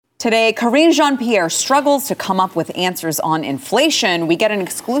Today, Karine Jean-Pierre struggles to come up with answers on inflation. We get an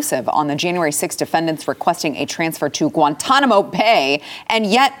exclusive on the January 6 defendants requesting a transfer to Guantanamo Bay. And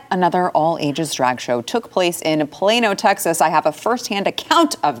yet another all-ages drag show took place in Plano, Texas. I have a firsthand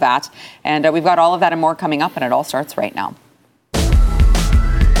account of that. And we've got all of that and more coming up, and it all starts right now.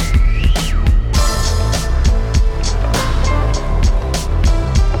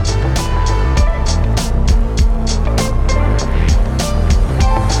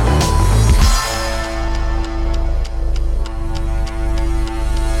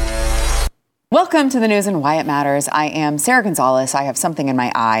 Welcome to the news and why it matters. I am Sarah Gonzalez. I have something in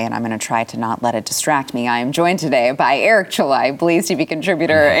my eye, and I'm going to try to not let it distract me. I am joined today by Eric July, Blaze TV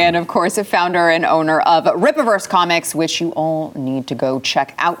contributor, and of course, a founder and owner of Rippaverse Comics, which you all need to go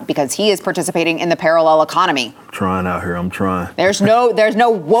check out because he is participating in the parallel economy. I'm trying out here. I'm trying. There's no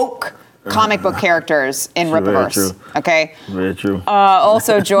woke comic book characters in Rippaverse. Okay. Very true.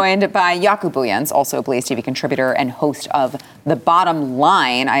 Also joined by Jakub Bujens, also a Blaze TV contributor and host of The Bottom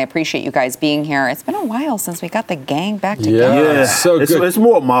Line. I appreciate you guys being here. It's been a while since we got the gang back together. Yeah, so good. It's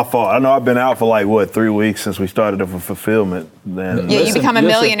more my fault. I know I've been out for 3 weeks since we started the fulfillment. Then you become a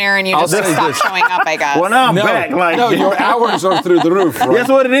millionaire and you just stop showing up, I guess. Well, now I'm back. Your hours are through the roof, right? That's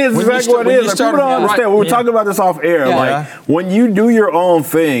what it is. Exactly what it is. People don't understand. We were talking about this off air. Yeah. When you do your own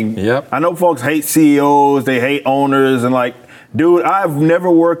thing, I know folks hate CEOs, they hate owners, and dude, I've never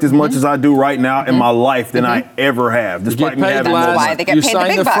worked as much as I do right now in my life than I ever have. Despite me having last. Why they get paid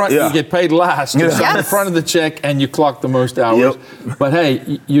the big bucks. You get paid last. You sign the front of the check and you clock the most hours. Yep. But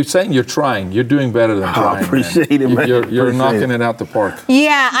hey, you're saying you're trying. You're doing better than trying. I appreciate it, man. You're knocking it out the park.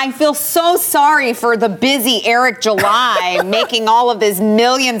 Yeah, I feel so sorry for the busy Eric July making all of his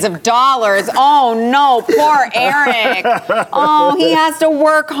millions of dollars. Oh no, poor Eric. Oh, he has to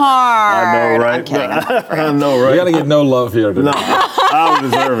work hard. I know, right? I'm kidding. I know, right? You gotta get no love here today. No, I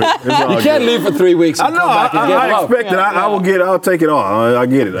don't deserve it. You can't leave for 3 weeks. And I know. Come back and get I love. expect it. I'll take it all. I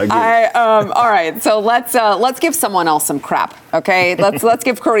get it. All right. So let's give someone else some crap. Okay. Let's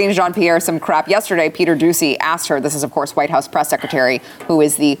give Karine Jean-Pierre some crap. Yesterday, Peter Doocy asked her. This is, of course, White House press secretary, who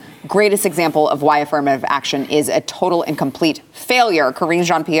is the greatest example of why affirmative action is a total and complete failure. Karine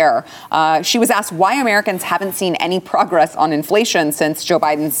Jean-Pierre. She was asked why Americans haven't seen any progress on inflation since Joe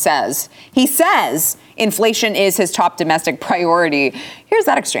Biden says inflation is his top domestic priority. Here's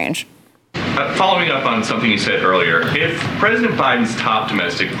that exchange. Following up on something you said earlier, if President Biden's top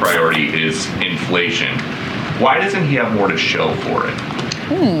domestic priority is inflation, why doesn't he have more to show for it?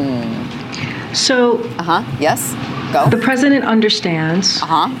 So, yes, go. The president understands,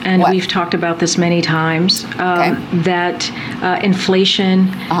 and we've talked about this many times, that inflation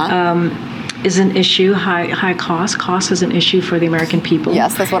is an issue. High cost is an issue for the American people.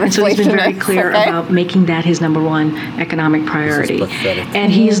 Yes, that's what inflation is. So he's been very clear about making that his number one economic priority.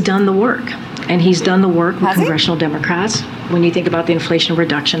 And he's done the work. And he's done the work with congressional Democrats. When you think about the Inflation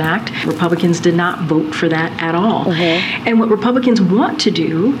Reduction Act, Republicans did not vote for that at all. And what Republicans want to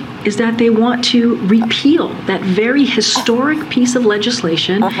do is that they want to repeal that very historic piece of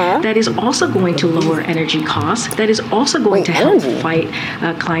legislation that is also going to lower energy costs, that is also going to help fight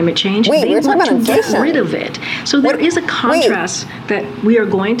climate change. They want to get rid of it. So there is a contrast that we are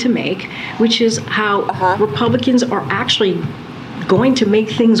going to make, which is how Republicans are actually going to make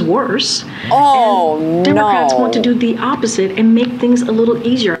things worse. And Democrats want to do the opposite and make things a little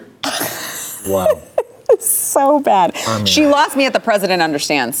easier. Wow. So bad. She lost me at the president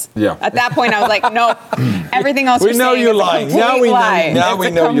understands. Yeah. At that point, I was like, nope. Everything else we know you're lying. Now we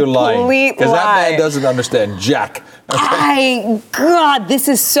know you're lying. Because that man doesn't understand jack. God, this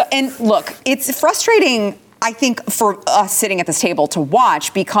is so. And look, it's frustrating, I think, for us sitting at this table to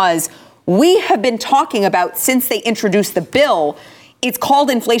watch because we have been talking about since they introduced the bill. It's called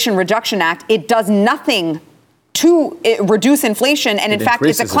Inflation Reduction Act. It does nothing to reduce inflation, and in fact,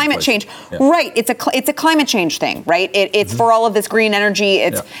 it's a climate change. Right? It's a climate change thing, right? It's for all of this green energy.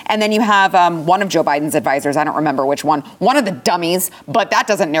 And then you have one of Joe Biden's advisors. I don't remember which one. One of the dummies, but that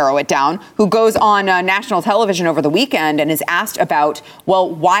doesn't narrow it down. Who goes on national television over the weekend and is asked about,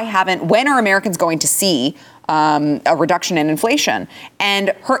 when are Americans going to see a reduction in inflation? And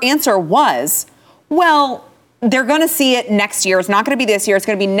her answer was, they're going to see it next year. It's not going to be this year. It's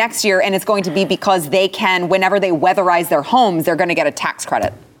going to be next year. And it's going to be because they can, whenever they weatherize their homes, they're going to get a tax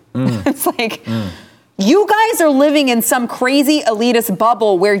credit. It's like, you guys are living in some crazy elitist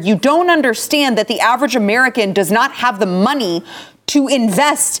bubble where you don't understand that the average American does not have the money to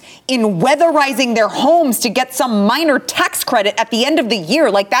invest in weatherizing their homes to get some minor tax credit at the end of the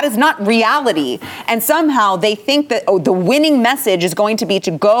year. Like, that is not reality. And somehow they think that the winning message is going to be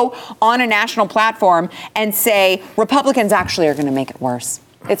to go on a national platform and say Republicans actually are going to make it worse.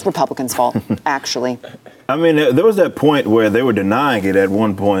 It's Republicans' fault, actually. I mean, there was that point where they were denying it at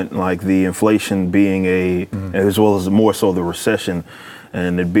one point, like the inflation being as well as more so the recession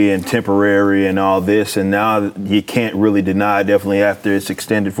and it being temporary and all this. And now you can't really deny, definitely after it's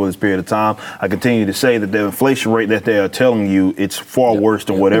extended for this period of time. I continue to say that the inflation rate that they are telling you, it's far worse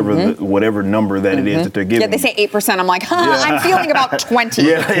than whatever number that it is that they're giving. Yeah, they say 8%. I'm like, I'm feeling about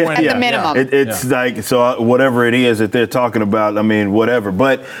 20 at the minimum. It's like, so whatever it is that they're talking about, I mean, whatever.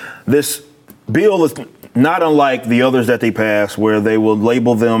 But this bill is not unlike the others that they pass, where they will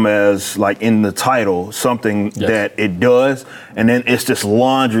label them as, like, in the title, something that it does, and then it's this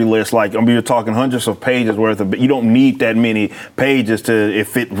laundry list. Like, you're talking hundreds of pages worth of. You don't need that many pages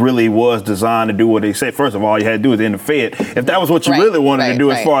if it really was designed to do what they say. First of all, you had to do it in the Fed. If that was what you really wanted to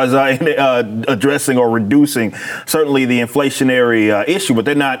do, as far as addressing or reducing certainly the inflationary issue, but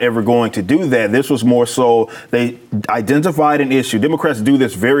they're not ever going to do that. This was more so they identified an issue. Democrats do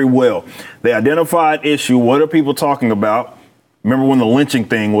this very well. They identified issue. What are people talking about? Remember when the lynching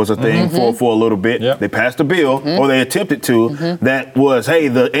thing was a thing for a little bit? Yep. They passed a bill, or they attempted to, that was, hey,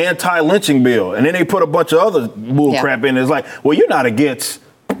 the anti-lynching bill. And then they put a bunch of other bull crap in. It's like, well, you're not against,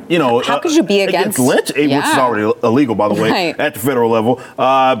 how could you be against lynching, which is already illegal, by the way, at the federal level.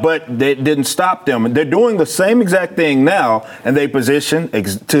 But they didn't stop them. They're doing the same exact thing now, and they position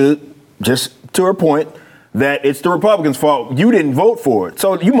to her point that it's the Republicans' fault. You didn't vote for it.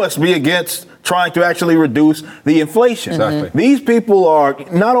 So you must be against trying to actually reduce the inflation. Exactly. These people are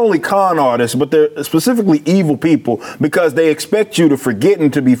not only con artists, but they're specifically evil people because they expect you to forget.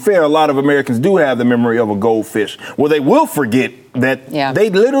 And to be fair, a lot of Americans do have the memory of a goldfish. Well, they will forget that they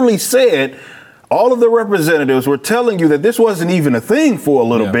literally said, all of the representatives were telling you that this wasn't even a thing for a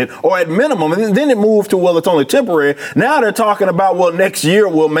little bit, or at minimum, and then it moved to, well, it's only temporary. Now they're talking about, well, next year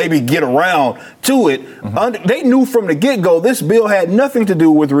we'll maybe get around to it. They knew from the get-go this bill had nothing to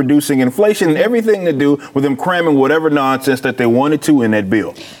do with reducing inflation and everything to do with them cramming whatever nonsense that they wanted to in that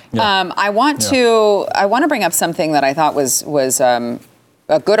bill. I want to bring up something that I thought was a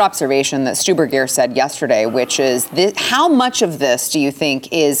good observation that Stu Burguiere said yesterday, which is how much of this do you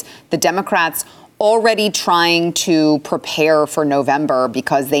think is the Democrats already trying to prepare for November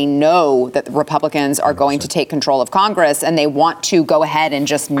because they know that the Republicans are going to take control of Congress and they want to go ahead and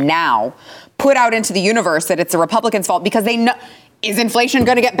just now put out into the universe that it's the Republicans' fault because they know. Is inflation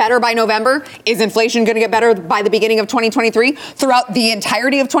going to get better by November? Is inflation going to get better by the beginning of 2023? Throughout the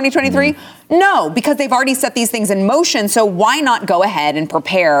entirety of 2023? No, because they've already set these things in motion. So why not go ahead and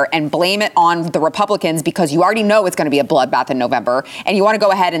prepare and blame it on the Republicans because you already know it's going to be a bloodbath in November and you want to go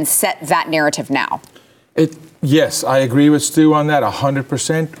ahead and set that narrative now? Yes, I agree with Stu on that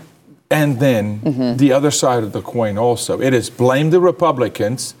 100%. And then the other side of the coin also. It is blame the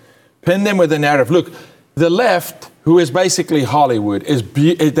Republicans, pin them with the narrative. Look, the left, who is basically Hollywood,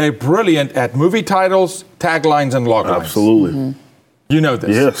 they're brilliant at movie titles, taglines, and log lines. Absolutely. You know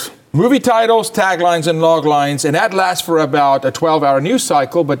this. Yes. Movie titles, taglines, and log lines, and that lasts for about a 12-hour news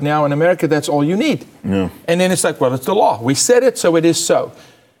cycle, but now in America, that's all you need. Yeah. And then it's like, well, it's the law. We said it, so it is so.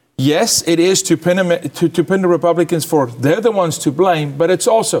 Yes, it is to pin the Republicans for they're the ones to blame, but it's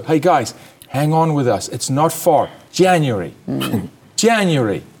also, hey, guys, hang on with us. It's not far. January.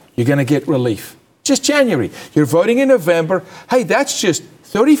 January, you're going to get relief. Just January. You're voting in November. Hey, that's just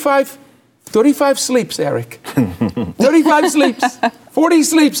 35 sleeps, Eric. 35 sleeps, 40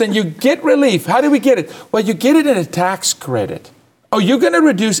 sleeps, and you get relief. How do we get it? Well, you get it in a tax credit. Oh, you're going to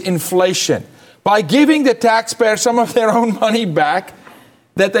reduce inflation by giving the taxpayer some of their own money back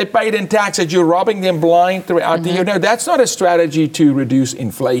that they paid in taxes. You're robbing them blind throughout the year. No, that's not a strategy to reduce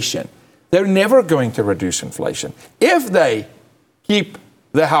inflation. They're never going to reduce inflation. If they keep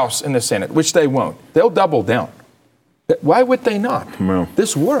the House and the Senate, which they won't, they'll double down. Why would they not? No.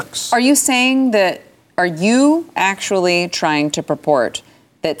 This works. Are you actually trying to purport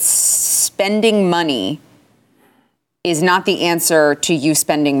that spending money is not the answer to you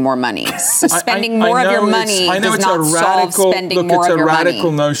spending more money? So spending more of your money does not solve spending more of your money. It's a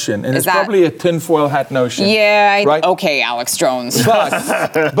radical notion, and it's probably a tinfoil hat notion. Yeah, right? Okay, Alex Jones.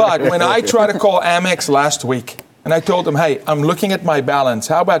 But when I tried to call Amex last week, and I told them, hey, I'm looking at my balance.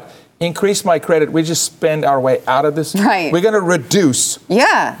 How about increase my credit? We just spend our way out of this. Right. We're going to reduce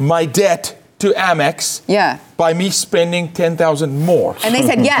my debt to Amex by me spending $10,000 more. And they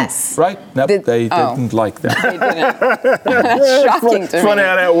said yes. Right? Nope, they didn't like that. They didn't. Shocking to me. It's funny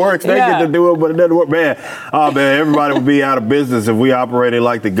how that works. They get to do it, but it doesn't work. Man, everybody would be out of business if we operated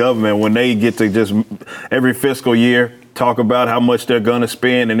like the government when they get to just every fiscal year talk about how much they're going to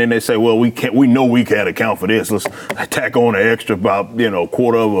spend, and then they say, well, we know we can't account for this. Let's tack on an extra about,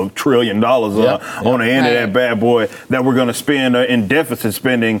 $250 billion on the end of that bad boy that we're going to spend in deficit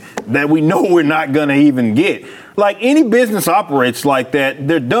spending that we know we're not going to even get. Like any business operates like that,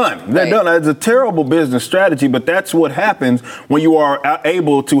 they're done. They're done. It's a terrible business strategy, but that's what happens when you are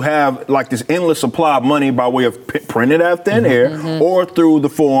able to have like this endless supply of money by way of printed out thin air or through the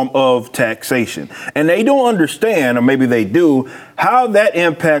form of taxation. And they don't understand, or maybe they do, how that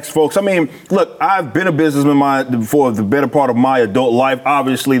impacts folks. I mean, look, I've been a businessman for the better part of my adult life.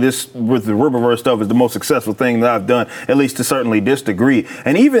 Obviously, this with the Riververse stuff is the most successful thing that I've done, at least to certainly this degree.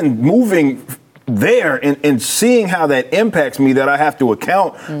 And even moving there and seeing how that impacts me, that I have to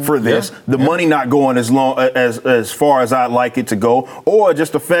account for this, the money not going as far as I'd like it to go, or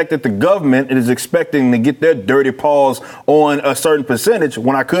just the fact that the government is expecting to get their dirty paws on a certain percentage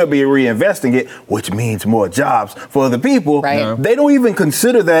when I could be reinvesting it, which means more jobs for the people. Right. They don't even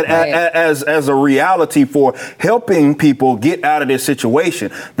consider that as a reality for helping people get out of this situation.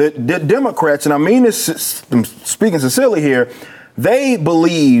 The Democrats, and I mean this, I'm speaking sincerely here, they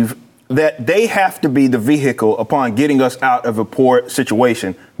believe that they have to be the vehicle upon getting us out of a poor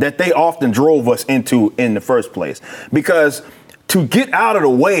situation that they often drove us into in the first place. Because to get out of the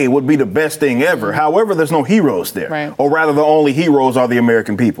way would be the best thing ever. However, there's no heroes there. Right. Or rather, the only heroes are the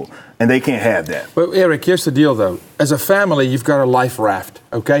American people. And they can't have that. Well, Eric, here's the deal, though. As a family, you've got a life raft,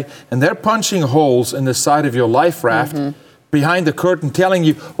 okay? And they're punching holes in the side of your life raft behind the curtain telling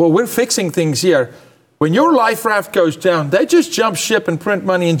you, well, we're fixing things here. When your life raft goes down, they just jump ship and print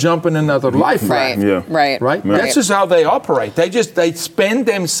money and jump in another life raft. Right. That's just how they operate. They spend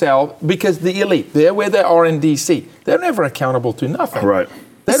themselves because the elite, they're where they are in D.C. They're never accountable to nothing. Right.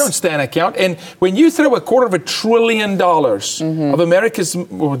 They don't stand account. And when you throw $250 billion of America's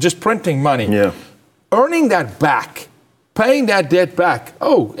just printing money, earning that back, paying that debt back,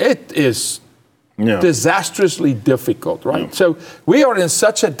 it is disastrously difficult, right? So we are in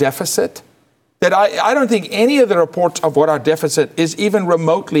such a deficit that I don't think any of the reports of what our deficit is even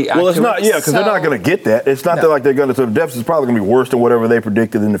remotely accurate. Well, it's not, because they're not going to get that. It's not that like they're going to, so the deficit's probably going to be worse than whatever they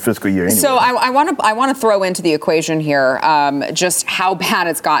predicted in the fiscal year anyway. So I want to throw into the equation here just how bad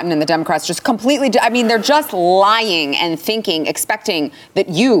it's gotten, and the Democrats just completely, they're just lying and thinking, expecting that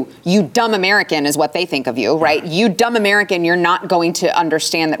you dumb American is what they think of you, right? You dumb American, you're not going to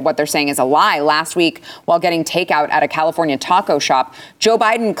understand that what they're saying is a lie. Last week, while getting takeout at a California taco shop, Joe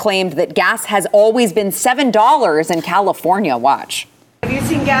Biden claimed that gas has always been $7 in California. Watch. Have you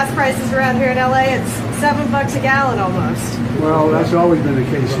seen gas prices around here in LA? It's $7 a gallon almost. Well, that's always been the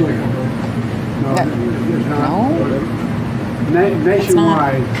case here.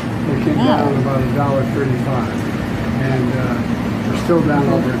 Nationwide, it came down about $1.35, and we're still down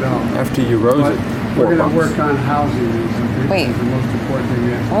over $1. After you rose it, we're going to work on housing. Is the most important thing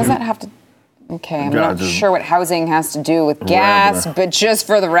we have to do. What does that have to? Okay, I'm not sure what housing has to do with gas, but just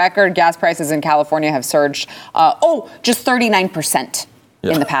for the record, gas prices in California have surged, just 39%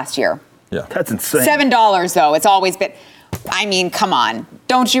 in the past year. Yeah, that's insane. $7, though. It's always been, come on.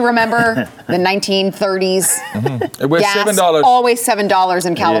 Don't you remember the 1930s? It was gas, $7. Always $7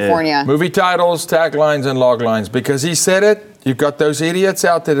 in California. Yeah. Movie titles, taglines, and log lines. Because he said it, you've got those idiots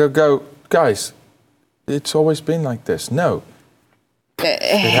out there that go, guys, it's always been like this. No.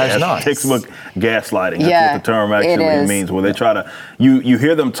 It has not. Textbook gaslighting. That's what the term actually means. Where they try to, you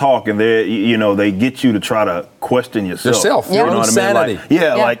hear them talk, and they get you to try to question yourself. You know what insanity. I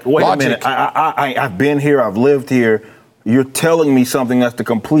mean? Like wait a minute. I've been here. I've lived here. You're telling me something that's the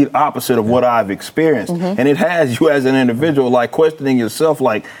complete opposite of what I've experienced. And it has you as an individual, like questioning yourself,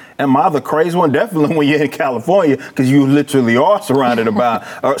 like, am I the crazy one? Definitely when you're in California, because you literally are surrounded by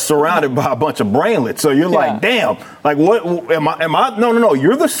a bunch of brainlets. So you're like, damn, like what am I? No.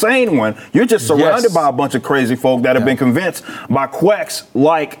 You're the sane one. You're just surrounded by a bunch of crazy folk that have been convinced by quacks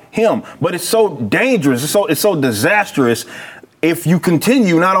like him. But it's so dangerous. It's so disastrous. If you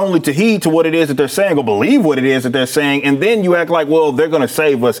continue not only to heed to what it is that they're saying or believe what it is that they're saying, and then you act like, well, they're going to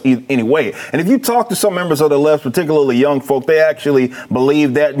save us anyway. And if you talk to some members of the left, particularly young folk, they actually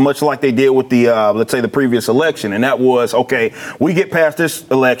believe that, much like they did with the, let's say, the previous election. And that was, okay, we get past this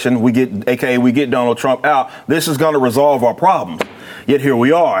election, we get Donald Trump out. This is going to resolve our problems. Yet here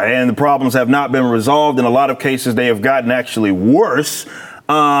we are, and the problems have not been resolved. In a lot of cases, they have gotten actually worse.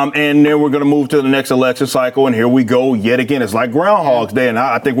 And then we're going to move to the next election cycle, and here we go yet again. It's like Groundhog's Day, and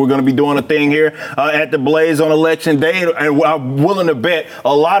I think we're going to be doing a thing here at the Blaze on Election Day, and I'm willing to bet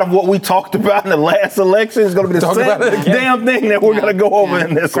a lot of what we talked about in the last election is going to be the same damn thing that we're going to go over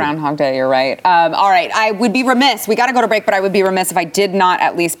in this Groundhog Day, you're right. All right, I would be remiss. We got to go to break, but I would be remiss if I did not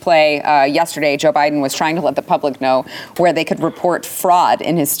at least play yesterday. Joe Biden was trying to let the public know where they could report fraud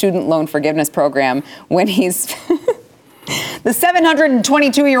in his student loan forgiveness program when he's the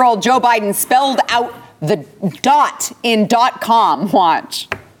 722-year-old Joe Biden spelled out the dot in .com. Watch.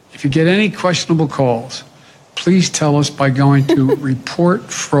 If you get any questionable calls, please tell us by going to report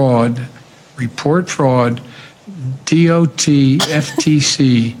fraud,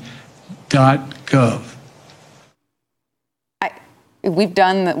 DOTFTC.gov. We've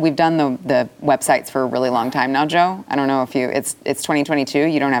done the websites for a really long time now, Joe. I don't know if it's 2022.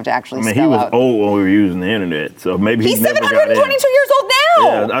 You don't have to actually. He was old when we were using the internet, so maybe he's never 722 years old now.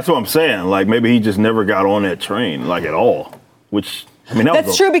 Yeah, that's what I'm saying. Like maybe he just never got on that train, like at all. Which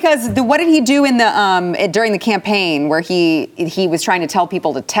that's true because what did he do in the during the campaign where he was trying to tell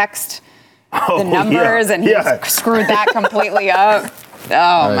people to text the numbers and he screwed that completely up.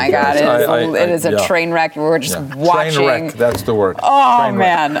 Oh my God! It is a train wreck. We're just watching. Train wreck. That's the word. Oh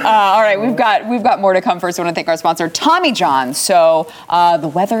man! All right, we've got more to come. First, I want to thank our sponsor, Tommy John. So the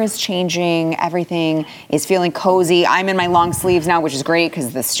weather is changing. Everything is feeling cozy. I'm in my long sleeves now, which is great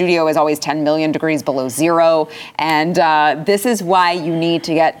because the studio is always 10 million degrees below zero. And this is why you need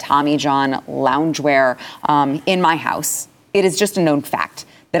to get Tommy John loungewear in my house. It is just a known fact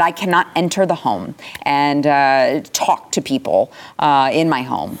that I cannot enter the home and talk to people in my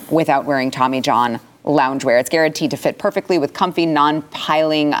home without wearing Tommy John loungewear. It's guaranteed to fit perfectly with comfy,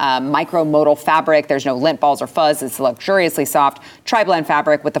 non-piling micromodal fabric. There's no lint balls or fuzz. It's luxuriously soft tri-blend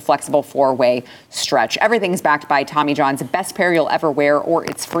fabric with the flexible 4-way stretch. Everything's backed by Tommy John's best pair you'll ever wear or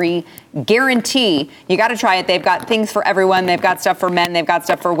it's free guarantee. You got to try it. They've got things for everyone. They've got stuff for men. They've got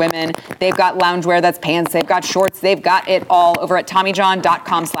stuff for women. They've got loungewear that's pants. They've got shorts. They've got it all over at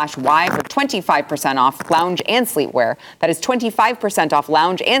TommyJohn.com/Y for 25% off lounge and sleepwear. That is 25% off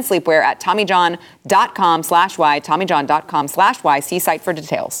lounge and sleepwear at TommyJohn.com/Y. TommyJohn.com/Y. See site for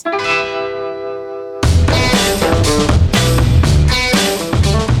details.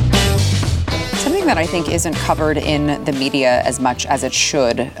 Something that I think isn't covered in the media as much as it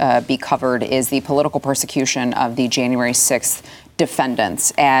should be covered is the political persecution of the January 6th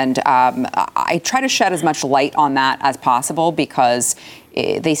defendants. And I try to shed as much light on that as possible because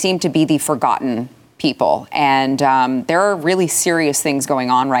they seem to be the forgotten people. And there are really serious things going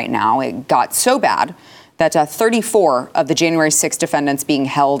on right now. It got so bad that 34 of the January 6 defendants being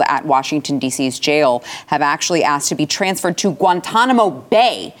held at Washington, D.C.'s jail have actually asked to be transferred to Guantanamo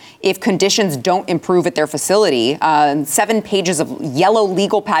Bay if conditions don't improve at their facility. 7 pages of yellow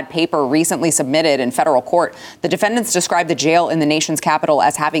legal pad paper recently submitted in federal court. The defendants described the jail in the nation's capital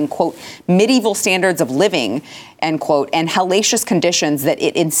as having, quote, medieval standards of living, end quote, and hellacious conditions that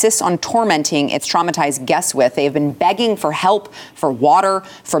it insists on tormenting its traumatized guests with. They have been begging for help, for water,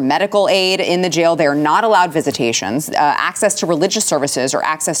 for medical aid in the jail. They are not allowed visitations, access to religious services, or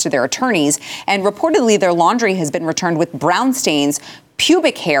access to their attorneys. And reportedly, their laundry has been returned with brown stains,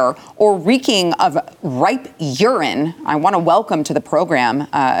 pubic hair, or reeking of ripe urine. I want to welcome to the program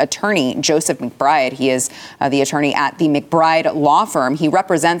attorney Joseph McBride. He is the attorney at the McBride Law Firm. He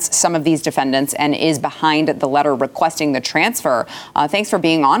represents some of these defendants and is behind the letter requesting the transfer. Thanks for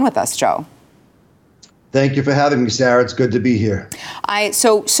being on with us, Joe. Thank you for having me, Sarah. It's good to be here.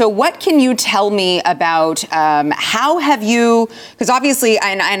 So what can you tell me about how have you, because obviously,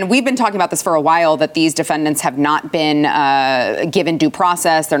 and we've been talking about this for a while, that these defendants have not been given due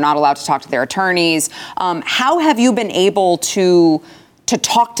process. They're not allowed to talk to their attorneys. How have you been able to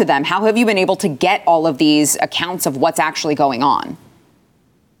talk to them? How have you been able to get all of these accounts of what's actually going on?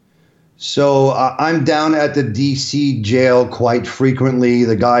 So I'm down at the D.C. jail quite frequently.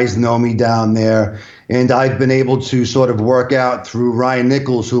 The guys know me down there. And I've been able to sort of work out through Ryan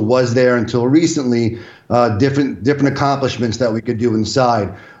Nichols, who was there until recently, different accomplishments that we could do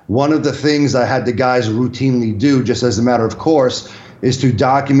inside. One of the things I had the guys routinely do, just as a matter of course, is to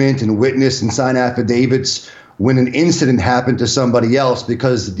document and witness and sign affidavits when an incident happened to somebody else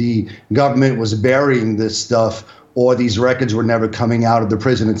because the government was burying this stuff or these records were never coming out of the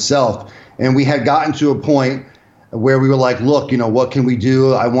prison itself. And we had gotten to a point where we were like, look, what can we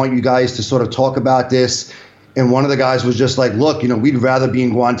do? I want you guys to sort of talk about this. And one of the guys was just like, look, we'd rather be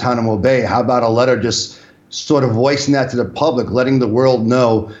in Guantanamo Bay. How about a letter just sort of voicing that to the public, letting the world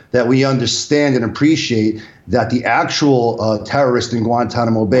know that we understand and appreciate that the actual terrorists in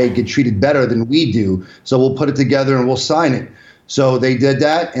Guantanamo Bay get treated better than we do. So we'll put it together and we'll sign it. So they did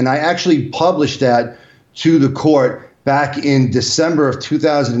that, and I actually published that to the court back in December of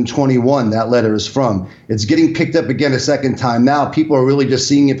 2021, that letter is from. It's getting picked up again a second time now. People are really just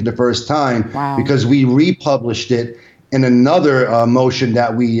seeing it for the first time because we republished it in another motion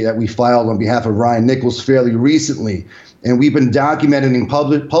that we filed on behalf of Ryan Nichols fairly recently. And we've been documenting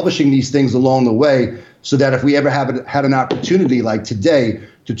and publishing these things along the way so that if we ever had an opportunity like today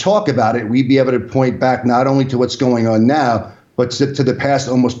to talk about it, we'd be able to point back not only to what's going on now, but to the past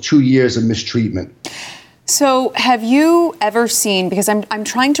almost 2 years of mistreatment. So have you ever seen, because I'm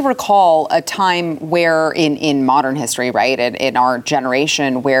trying to recall a time where in modern history, right, in our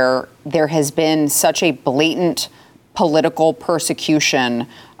generation, where there has been such a blatant political persecution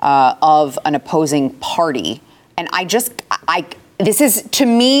of an opposing party. And this is, to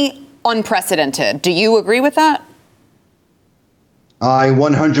me, unprecedented. Do you agree with that? I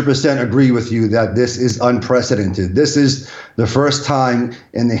 100% agree with you that this is unprecedented. This is the first time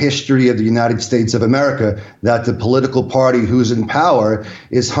in the history of the United States of America that the political party who's in power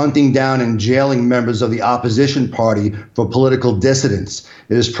is hunting down and jailing members of the opposition party for political dissidence.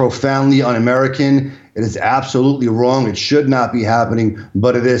 It is profoundly un-American. It is absolutely wrong. It should not be happening,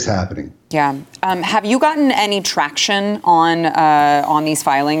 but it is happening. Yeah. Have you gotten any traction on these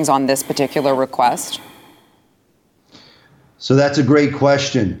filings, on this particular request? So that's a great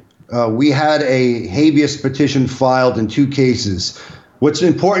question. We had a habeas petition filed in 2 cases. What's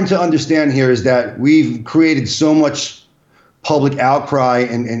important to understand here is that we've created so much public outcry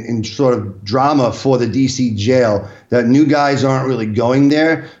and sort of drama for the DC jail that new guys aren't really going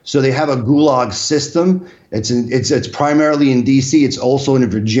there. So they have a gulag system. It's primarily in DC. It's also in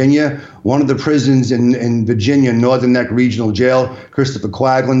Virginia. One of the prisons in Virginia, Northern Neck Regional Jail, Christopher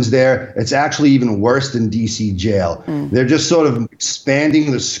Quaglin's there. It's actually even worse than DC jail. They're just sort of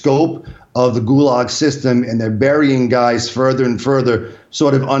expanding the scope of the gulag system, and they're burying guys further and further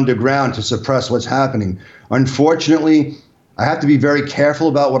sort of underground to suppress what's happening. Unfortunately, I have to be very careful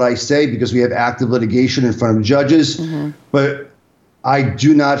about what I say because we have active litigation in front of judges, but I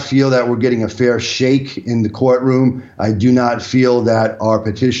do not feel that we're getting a fair shake in the courtroom. I do not feel that our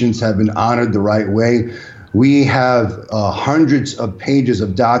petitions have been honored the right way. We have hundreds of pages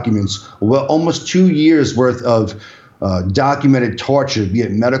of documents, well, almost 2 years worth of documented torture, be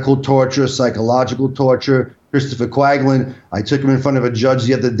it medical torture, psychological torture. Christopher Quaglin, I took him in front of a judge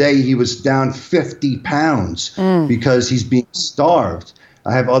the other day. He was down 50 pounds because he's being starved.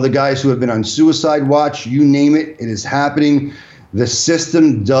 I have other guys who have been on suicide watch. You name it, it is happening. The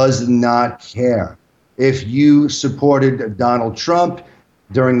system does not care. If you supported Donald Trump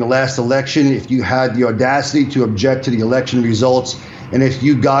during the last election, if you had the audacity to object to the election results, and if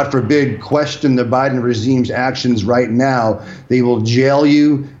you, God forbid, question the Biden regime's actions right now, they will jail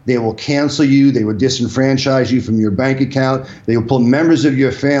you, they will cancel you, they will disenfranchise you from your bank account, they will put members of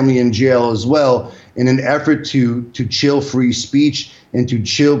your family in jail as well in an effort to chill free speech and to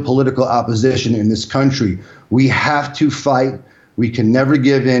chill political opposition in this country. We have to fight. We can never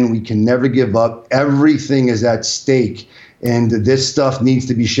give in. We can never give up. Everything is at stake. And this stuff needs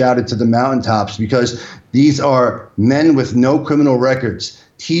to be shouted to the mountaintops because these are men with no criminal records,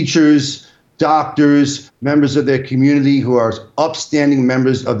 teachers, doctors, members of their community who are upstanding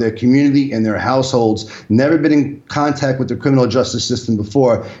members of their community and their households, never been in contact with the criminal justice system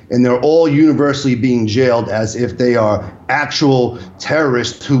before, and they're all universally being jailed as if they are actual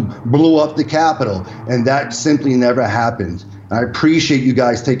terrorists who blew up the Capitol, and that simply never happened. I appreciate you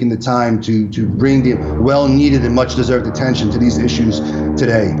guys taking the time to bring the well-needed and much-deserved attention to these issues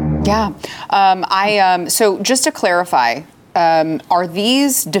today. Yeah. So just to clarify, are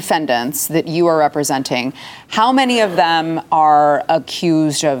these defendants that you are representing, how many of them are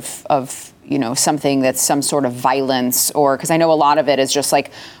accused of something that's some sort of violence, or because I know a lot of it is just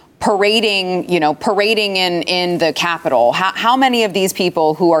like parading in the Capitol. How many of these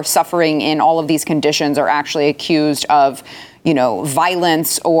people who are suffering in all of these conditions are actually accused of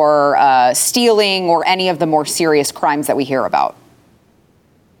violence or stealing or any of the more serious crimes that we hear about?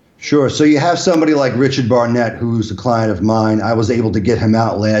 Sure. So you have somebody like Richard Barnett, who's a client of mine. I was able to get him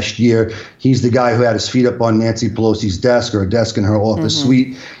out last year. He's the guy who had his feet up on Nancy Pelosi's desk, or a desk in her office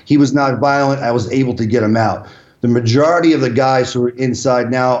suite. He was not violent. I was able to get him out. The majority of the guys who are inside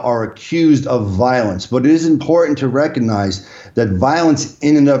now are accused of violence, but it is important to recognize that violence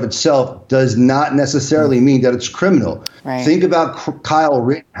in and of itself does not necessarily mean that it's criminal. Right. Think about Kyle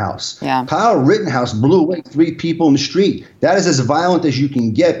Rittenhouse. Yeah. Kyle Rittenhouse blew away 3 people in the street. That is as violent as you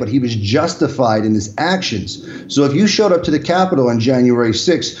can get, but he was justified in his actions. So if you showed up to the Capitol on January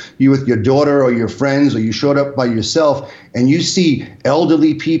 6th, you with your daughter or your friends, or you showed up by yourself, and you see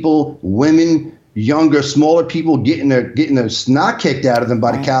elderly people, women, younger, smaller people getting their snot kicked out of them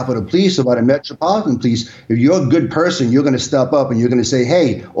by the Capitol Police or by the Metropolitan Police. If you're a good person, you're going to step up and you're going to say,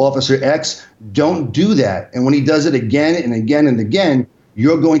 hey, Officer X, don't do that. And when he does it again and again and again,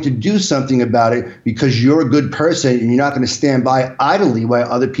 you're going to do something about it because you're a good person and you're not going to stand by idly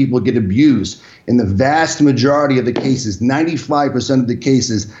while other people get abused. In the vast majority of the cases, 95% of the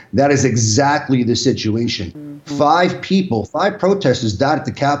cases, that is exactly the situation. 5 protesters died at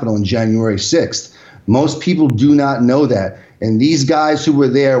the Capitol on January 6th. Most people do not know that. And these guys who were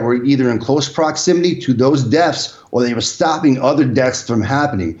there were either in close proximity to those deaths or they were stopping other deaths from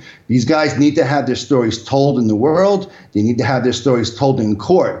happening. These guys need to have their stories told in the world. They need to have their stories told in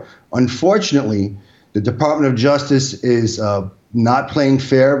court. Unfortunately, the Department of Justice is not playing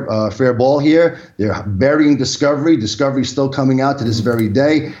fair ball here. They're burying discovery. Discovery is still coming out to this very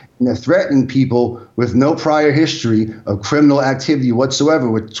day. And they're threatening people with no prior history of criminal activity whatsoever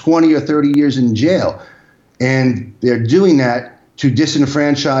with 20 or 30 years in jail. And they're doing that to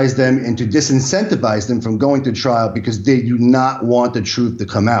disenfranchise them and to disincentivize them from going to trial because they do not want the truth to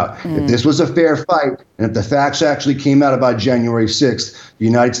come out. If this was a fair fight, and if the facts actually came out about January 6th, the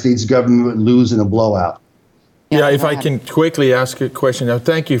United States government would lose in a blowout. Yeah, if I can quickly ask a question. Now,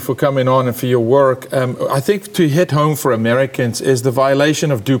 thank you for coming on and for your work. I think to hit home for Americans is the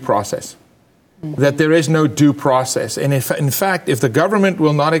violation of due process. That there is no due process. And if, in fact, if the government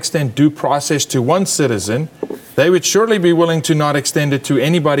will not extend due process to one citizen, they would surely be willing to not extend it to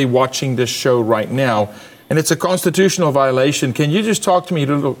anybody watching this show right now. And it's a constitutional violation. Can you just talk to me a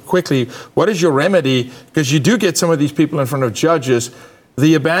little quickly? What is your remedy? Because you do get some of these people in front of judges.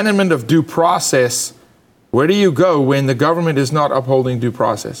 The abandonment of due process, where do you go when the government is not upholding due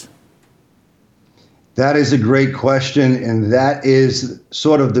process? That is a great question, and that is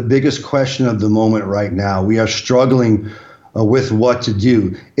sort of the biggest question of the moment right now. We are struggling with what to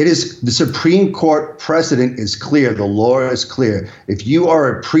do. It is the Supreme Court precedent is clear. The law is clear. If you are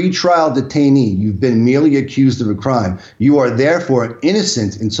a pretrial detainee, you've been merely accused of a crime. You are therefore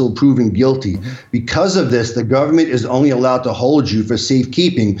innocent until proven guilty. Because of this, the government is only allowed to hold you for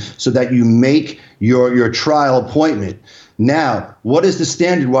safekeeping so that you make your trial appointment. Now, what is the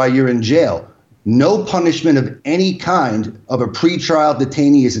standard while you're in jail? No punishment of any kind of a pretrial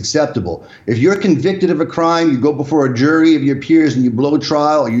detainee is acceptable. If you're convicted of a crime, you go before a jury of your peers and you blow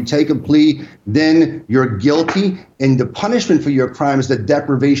trial or you take a plea, then you're guilty. And the punishment for your crime is the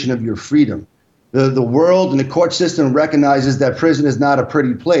deprivation of your freedom. The world and the court system recognizes that prison is not a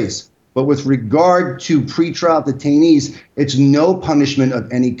pretty place. But with regard to pretrial detainees, it's no punishment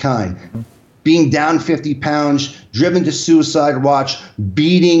of any kind. Being down 50 pounds, driven to suicide watch,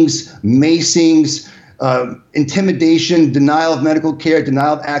 beatings, macings, intimidation, denial of medical care,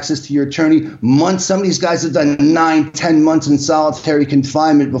 denial of access to your attorney, months. Some of these guys have done 9-10 months in solitary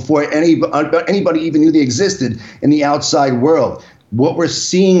confinement before anybody even knew they existed in the outside world. What we're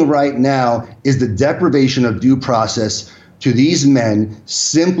seeing right now is the deprivation of due process to these men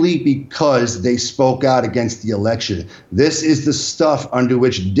simply because they spoke out against the election. This is the stuff under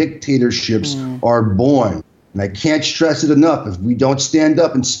which dictatorships are born. And I can't stress it enough. If we don't stand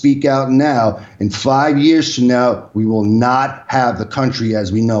up and speak out now, in 5 years from now, we will not have the country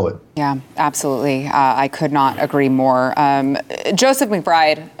as we know it. Yeah, absolutely. I could not agree more. Joseph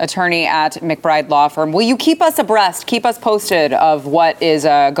McBride, attorney at McBride Law Firm, will you keep us abreast, keep us posted of what is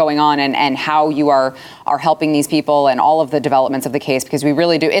going on and how you are helping these people and all of the developments of the case? Because we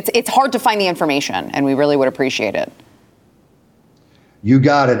really do. It's hard to find the information, and we really would appreciate it. You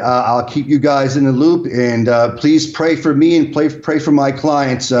got it. I'll keep you guys in the loop, and please pray for me and pray for my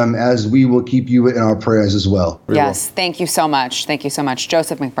clients as we will keep you in our prayers as well. Yes, thank you so much. Thank you so much,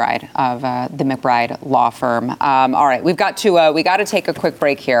 Joseph McBride of the McBride Law Firm. All right, we got to take a quick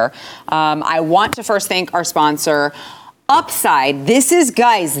break here. I want to first thank our sponsor, Upside. This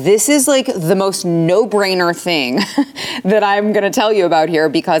is like the most no-brainer thing that I'm going to tell you about here,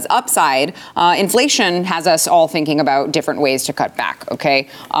 because Upside, inflation has us all thinking about different ways to cut back, okay?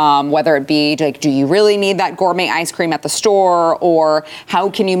 Whether it be like, do you really need that gourmet ice cream at the store? Or how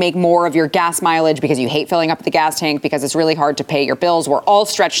can you make more of your gas mileage because you hate filling up the gas tank because it's really hard to pay your bills? We're all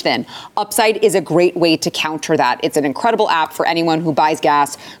stretched thin. Upside is a great way to counter that. It's an incredible app for anyone who buys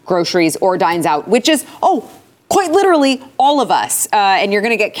gas, groceries, or dines out, which is, quite literally all of us. And you're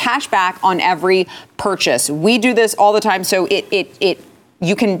going to get cash back on every purchase. We do this all the time, so it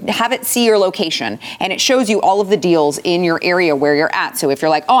you can have it see your location, and it shows you all of the deals in your area where you're at. So if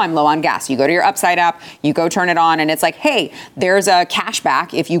you're like, oh, I'm low on gas, you go to your Upside app, you go turn it on, and it's like, hey, there's a cash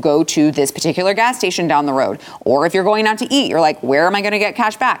back if you go to this particular gas station down the road. Or if you're going out to eat, you're like, where am I going to get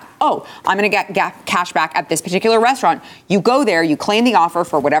cash back? Oh, I'm going to get cash back at this particular restaurant. You go there, you claim the offer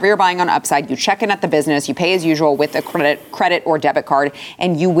for whatever you're buying on Upside, you check in at the business, you pay as usual with a credit or debit card,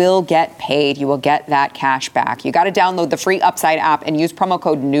 and you will get paid. You will get that cash back. You got to download the free Upside app and use promo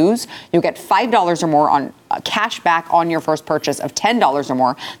code NEWS. You'll get $5 or more on cash back on your first purchase of $10 or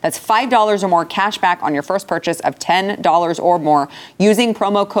more. That's $5 or more cash back on your first purchase of $10 or more using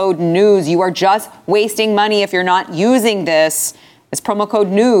promo code NEWS. You are just wasting money if you're not using this. It's promo code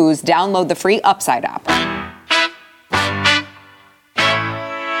NEWS. Download the free Upside app.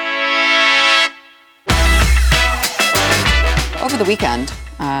 Over the weekend,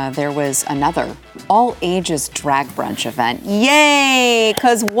 there was another all-ages drag brunch event. Yay!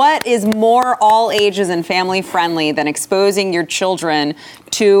 Because what is more all-ages and family-friendly than exposing your children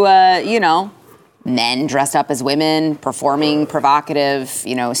to, men dressed up as women, performing provocative,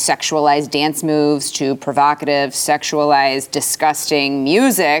 sexualized dance moves to provocative, sexualized, disgusting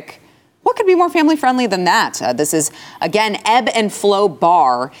music? What could be more family-friendly than that? This is, again, Ebb and Flow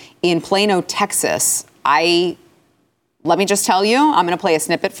Bar in Plano, Texas. Let me just tell you, I'm going to play a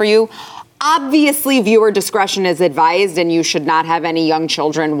snippet for you. Obviously, viewer discretion is advised, and you should not have any young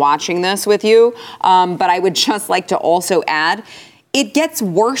children watching this with you. But I would just like to also add, it gets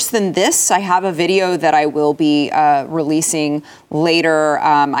worse than this. I have a video that I will be releasing later.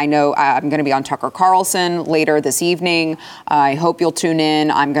 I know I'm going to be on Tucker Carlson later this evening. I hope you'll tune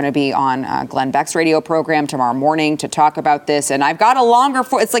in. I'm going to be on Glenn Beck's radio program tomorrow morning to talk about this. And I've got a longer,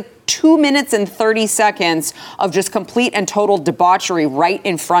 it's like 2 minutes and 30 seconds of just complete and total debauchery right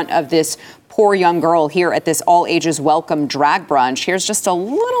in front of this poor young girl here at this all ages welcome drag brunch. Here's just a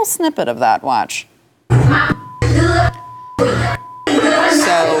little snippet of that. Watch.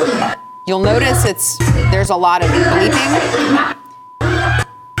 So you'll notice there's a lot of bleeping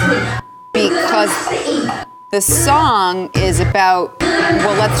because the song is about,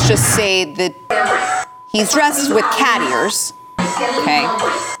 well, let's just say that he's dressed with cat ears, okay?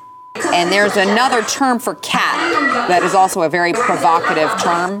 And there's another term for cat that is also a very provocative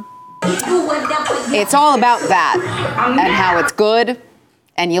term. It's all about that and how it's good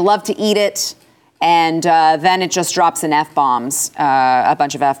and you love to eat it. And then it just drops in F-bombs, a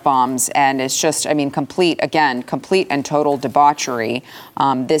bunch of F-bombs. And it's just, complete and total debauchery.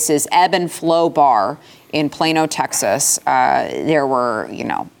 This is Ebb and Flow Bar in Plano, Texas. There were,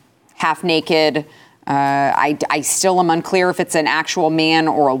 half naked. I still am unclear if it's an actual man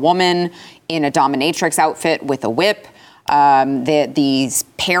or a woman in a dominatrix outfit with a whip. These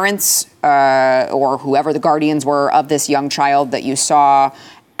parents or whoever the guardians were of this young child that you saw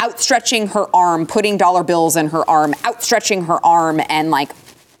outstretching her arm, putting dollar bills in her arm, outstretching her arm and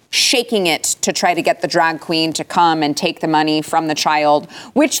shaking it to try to get the drag queen to come and take the money from the child,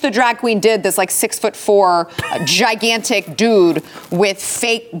 which the drag queen did, this 6'4" gigantic dude with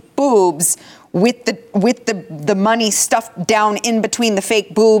fake boobs with the money stuffed down in between the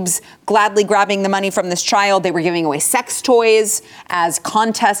fake boobs, gladly grabbing the money from this child. They were giving away sex toys as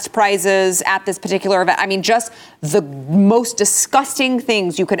contest prizes at this particular event. Just the most disgusting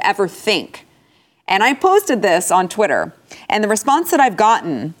things you could ever think. And I posted this on Twitter, and the response that I've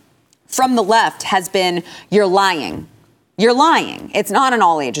gotten from the left has been, you're lying. You're lying. It's not an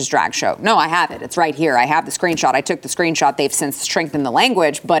all-ages drag show. No, I have it. It's right here. I have the screenshot. I took the screenshot. They've since strengthened the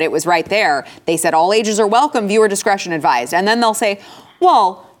language, but it was right there. They said all ages are welcome, viewer discretion advised. And then they'll say,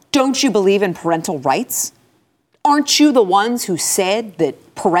 well, don't you believe in parental rights? Aren't you the ones who said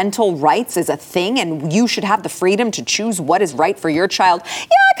that parental rights is a thing and you should have the freedom to choose what is right for your child? Yeah,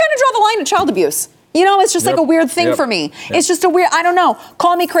 I kind of draw the line at child abuse. It's just like a weird thing for me. Yep. It's just I don't know.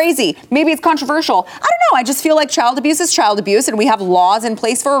 Call me crazy. Maybe it's controversial. I don't know. I just feel like child abuse is child abuse and we have laws in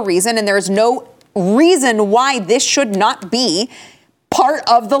place for a reason and there's no reason why this should not be part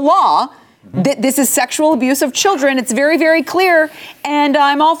of the law. This is sexual abuse of children. It's very, very clear. And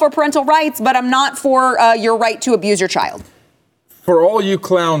I'm all for parental rights, but I'm not for your right to abuse your child. For all you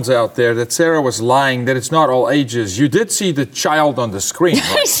clowns out there that Sarah was lying, that it's not all ages, you did see the child on the screen,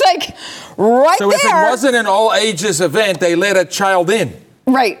 right? It's right so there. So if it wasn't an all ages event, they let a child in.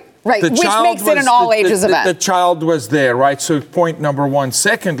 Right. Which makes it an all ages event. The child was there, right? So point number one.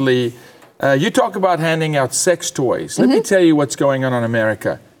 Secondly, you talk about handing out sex toys. Let me tell you what's going on in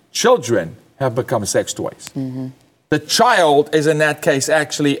America. Children have become sex toys. The child is in that case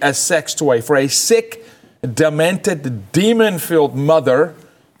actually a sex toy for a sick, demented, demon-filled mother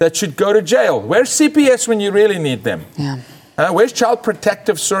that should go to jail. Where's CPS when you really need them? Yeah. Where's child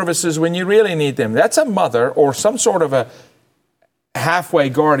protective services when you really need them? That's a mother or some sort of a halfway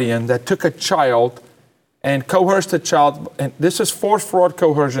guardian that took a child and coerced a child. And this is forced fraud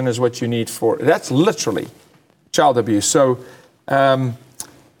coercion is what you need for. That's literally child abuse. So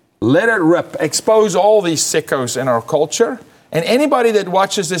let it rip. Expose all these sickos in our culture. And anybody that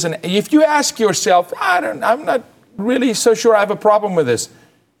watches this, and if you ask yourself, I'm not really so sure I have a problem with this,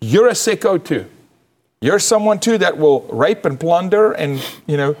 you're a sicko too. You're someone too that will rape and plunder and,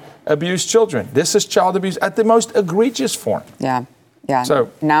 abuse children. This is child abuse at the most egregious form. Yeah. Yeah.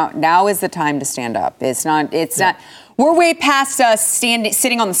 So now is the time to stand up. It's not. We're way past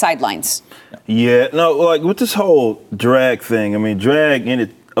sitting on the sidelines. Yeah. No. Like with this whole drag thing. I mean, drag in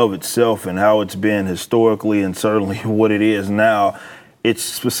it of itself and how it's been historically and certainly what it is now. It's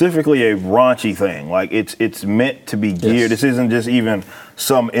specifically a raunchy thing. Like it's meant to be geared. Yes. This isn't just even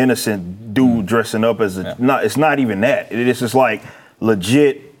some innocent dude dressing up as it's not even that. It is just like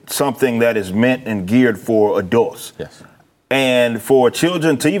legit something that is meant and geared for adults. Yes. And for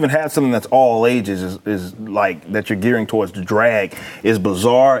children to even have something that's all ages is like that you're gearing towards the drag is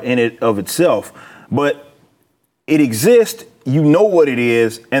bizarre in it of itself. But it exists. You know what it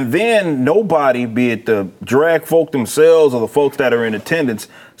is, and then nobody, be it the drag folk themselves or the folks that are in attendance,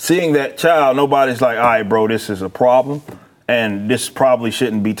 seeing that child, nobody's like, all right, bro, this is a problem, and this probably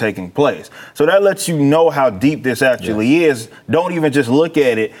shouldn't be taking place. So that lets you know how deep this actually is. Don't even just look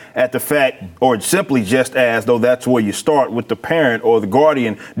at it at the fact, or simply just as though that's where you start with the parent or the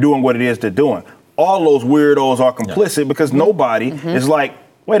guardian doing what it is they're doing. All those weirdos are complicit because nobody is like,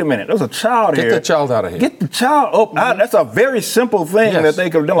 wait a minute, there's a child here. Get the child out of here. Get the child up out. That's a very simple thing that they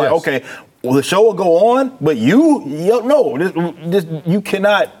could have done. Like, okay, well, the show will go on, but you you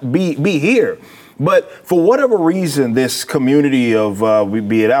cannot be here. But for whatever reason, this community of,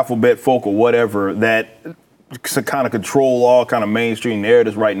 be it alphabet folk or whatever, that kind of control all kind of mainstream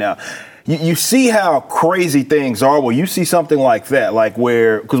narratives right now, you see how crazy things are. Well, you see something like that, like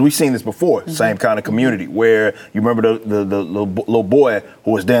where, because we've seen this before, same kind of community, where you remember the little boy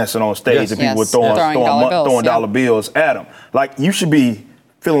who was dancing on stage and people were throwing dollar bills at him. Like, you should be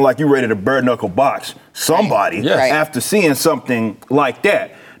feeling like you're ready to bare knuckle box somebody after seeing something like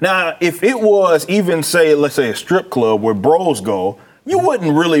that. Now, if it was even, let's say a strip club where bros go, you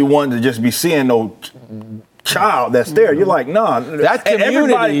wouldn't really want to just be seeing no child that's there. You're like, nah. That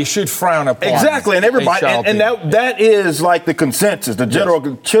community should frown upon. Exactly, and everybody, and that is like the consensus. The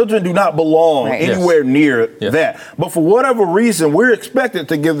general children do not belong anywhere near that. But for whatever reason, we're expected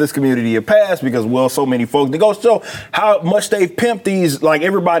to give this community a pass because, well, so many folks. They go show how much they've pimped these, like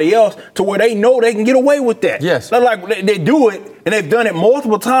everybody else, to where they know they can get away with that. Yes, they're like they do it. And they've done it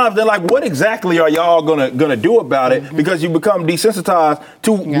multiple times. They're like, what exactly are y'all gonna do about it? Because you become desensitized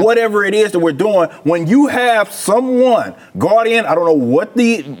to whatever it is that we're doing. When you have someone, guardian, I don't know what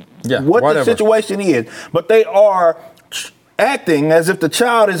the situation is, but they are acting as if the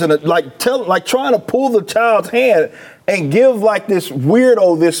child is trying to pull the child's hand and give like this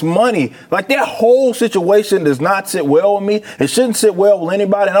weirdo this money. Like, that whole situation does not sit well with me. It shouldn't sit well with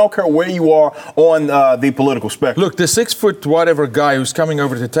anybody. I don't care where you are on the political spectrum. Look, the 6 foot whatever guy who's coming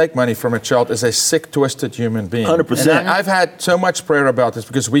over to take money from a child is a sick, twisted human being. 100%. And I've had so much prayer about this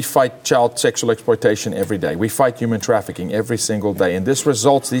because we fight child sexual exploitation every day. We fight human trafficking every single day. And this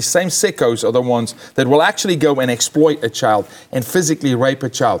results, these same sickos are the ones that will actually go and exploit a child and physically rape a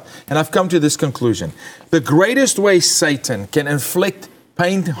child. And I've come to this conclusion. The greatest way Satan can inflict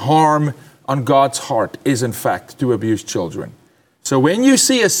pain, harm on God's heart is, in fact, to abuse children. So when you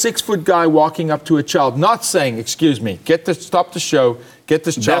see a 6 foot guy walking up to a child, not saying, excuse me, stop the show, get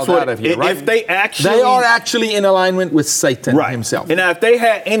this child out of here, right? If they are actually in alignment with Satan himself. And now if they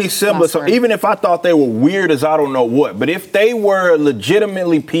had any semblance, or even if I thought they were weird as I don't know what, but if they were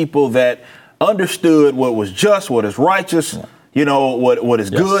legitimately people that understood what was just, what is righteous, what is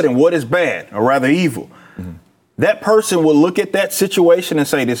good and what is bad, or rather evil, that person will look at that situation and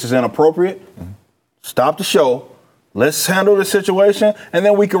say, this is inappropriate. Stop the show. Let's handle the situation, and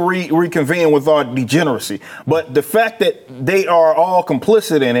then we can reconvene with our degeneracy. But the fact that they are all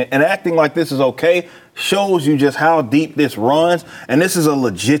complicit in it and acting like this is okay shows you just how deep this runs, and this is a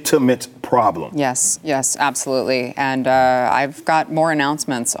legitimate problem. Yes, absolutely. And I've got more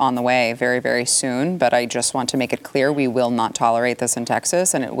announcements on the way very, very soon, but I just want to make it clear we will not tolerate this in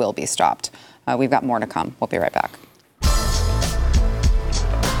Texas, and it will be stopped. We've got more to come. We'll be right back.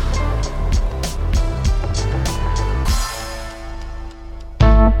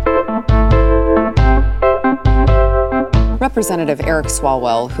 Representative Eric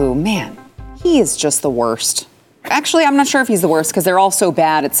Swalwell, who, man, he is just the worst. Actually, I'm not sure if he's the worst because they're all so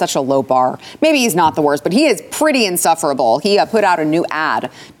bad. It's such a low bar. Maybe he's not the worst, but he is pretty insufferable. He put out a new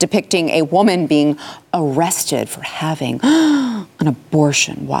ad depicting a woman being arrested for having an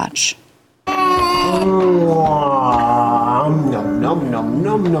abortion. Watch.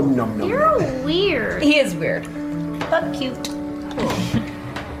 You're weird. He is weird, but cute.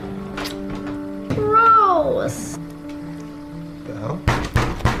 Gross.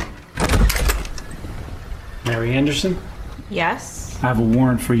 Mary Anderson, Yes. I have a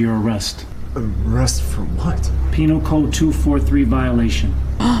warrant for your arrest. Arrest for what? Penal Code 243 violation.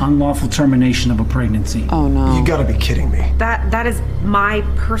 Unlawful termination of a pregnancy. Oh, no. You gotta be kidding me. That is my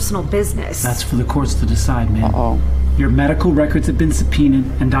personal business. That's for the courts to decide, ma'am. Uh-oh. Your medical records have been subpoenaed,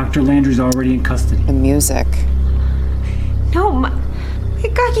 and Dr. Landry's already in custody. The music. No, my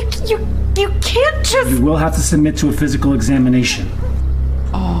God, you can't just. You will have to submit to a physical examination.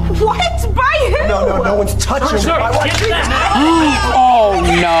 What? By who? No one's touching me. Oh,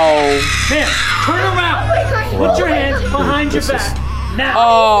 no. Ma'am, turn around. Put your hands behind your back. Now.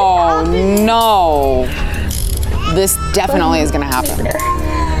 Oh, no. This definitely is going to happen.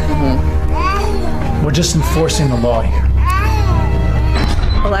 We're just enforcing the law here.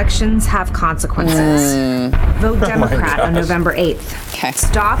 Elections have consequences. Vote Democrat on November 8th. Okay.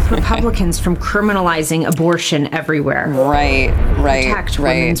 Stop Republicans from criminalizing abortion everywhere. Right. Protect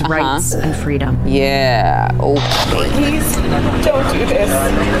women's rights and freedom. Yeah. Okay. Please don't do this.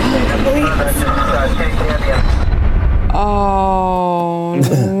 Oh,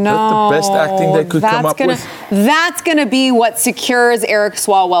 no. That's the best acting they could come up with. That's going to be what secures Eric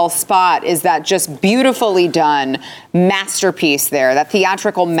Swalwell's spot, is that just beautifully done masterpiece there, that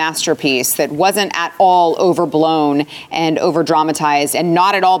theatrical masterpiece that wasn't at all overblown and overdramatized and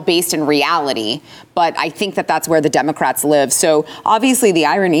not at all based in reality. But I think that that's where the Democrats live. So obviously the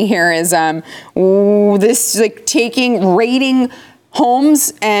irony here is this raiding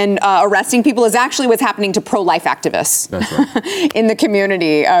homes and arresting people is actually what's happening to pro-life activists. That's right. In the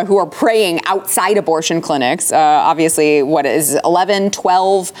community who are praying outside abortion clinics. Obviously, 11,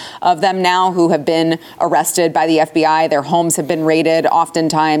 12 of them now who have been arrested by the FBI. Their homes have been raided.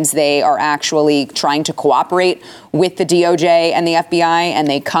 Oftentimes, they are actually trying to cooperate with the DOJ and the FBI, and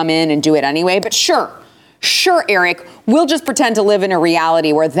they come in and do it anyway. But sure, Eric, we'll just pretend to live in a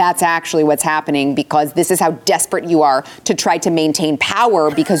reality where that's actually what's happening, because this is how desperate you are to try to maintain power,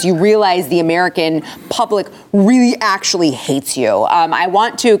 because you realize the American public really actually hates you. I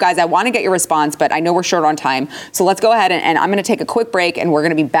want to get your response, but I know we're short on time. So let's go ahead and I'm going to take a quick break, and we're going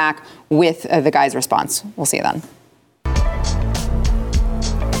to be back with the guy's response. We'll see you then.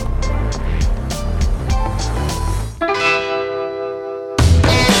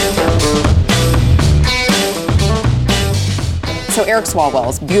 So Eric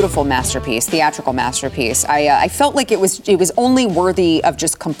Swalwell's beautiful masterpiece, theatrical masterpiece. I felt like it was only worthy of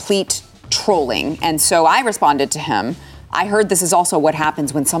just complete trolling, and so I responded to him. I heard this is also what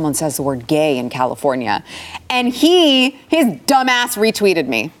happens when someone says the word gay in California, and his dumbass retweeted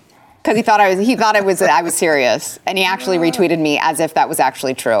me because he thought I was serious, and he actually retweeted me as if that was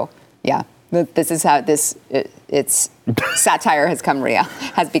actually true. Yeah. This is how it's satire has become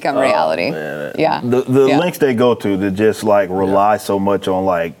reality. Yeah. The links they go to just rely so much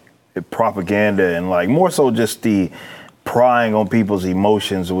on propaganda and more so just the prying on people's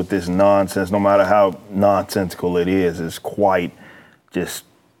emotions with this nonsense, no matter how nonsensical it is quite just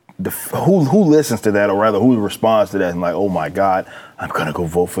who listens to that, or rather who responds to that and oh my God, I'm gonna go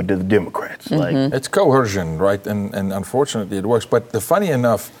vote for the Democrats. Mm-hmm. It's coercion, right? And unfortunately it works. But funny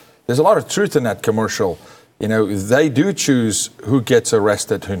enough, there's a lot of truth in that commercial. They do choose who gets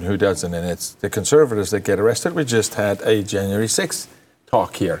arrested and who doesn't, and it's the conservatives that get arrested. We just had a January 6th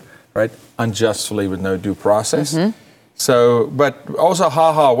talk here, right? Unjustly with no due process. Mm-hmm. So, but also,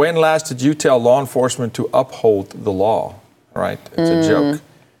 when last did you tell law enforcement to uphold the law, right? It's a joke.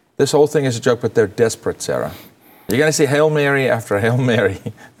 This whole thing is a joke, but they're desperate, Sarah. You're going to see Hail Mary after Hail Mary.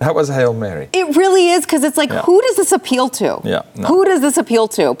 That was a Hail Mary. It really is, because it's who does this appeal to? Yeah. No. Who does this appeal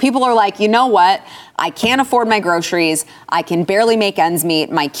to? People are like, you know what? I can't afford my groceries. I can barely make ends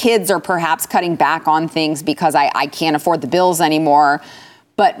meet. My kids are perhaps cutting back on things because I can't afford the bills anymore.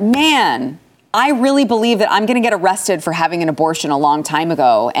 But man, I really believe that I'm going to get arrested for having an abortion a long time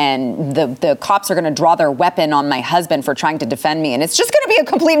ago, and the cops are going to draw their weapon on my husband for trying to defend me, and it's just going to be a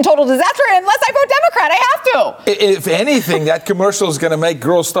complete and total disaster unless I vote Democrat. I have to. If anything, that commercial is going to make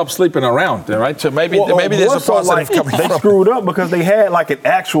girls stop sleeping around, right? So maybe there's a positive coming from. They screwed up because they had an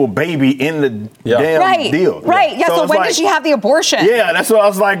actual baby in the damn deal. Right. Yeah. So when did she have the abortion? Yeah. That's what I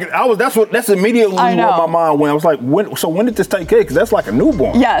was like. That's immediately where my mind went. I was like, when did this take place? Because that's like a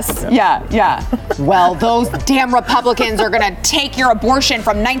newborn. Yes. Yeah. Well, those damn Republicans are going to take your abortion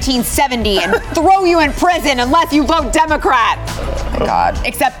from 1970 and throw you in prison unless you vote Democrat. Oh, my God.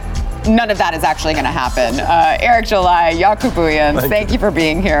 Except none of that is actually going to happen. Eric July, Yaakov Buyan, thank you for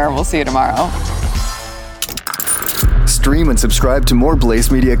being here. We'll see you tomorrow. Stream and subscribe to more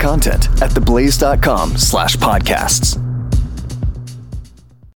Blaze Media content at theblaze.com/podcasts.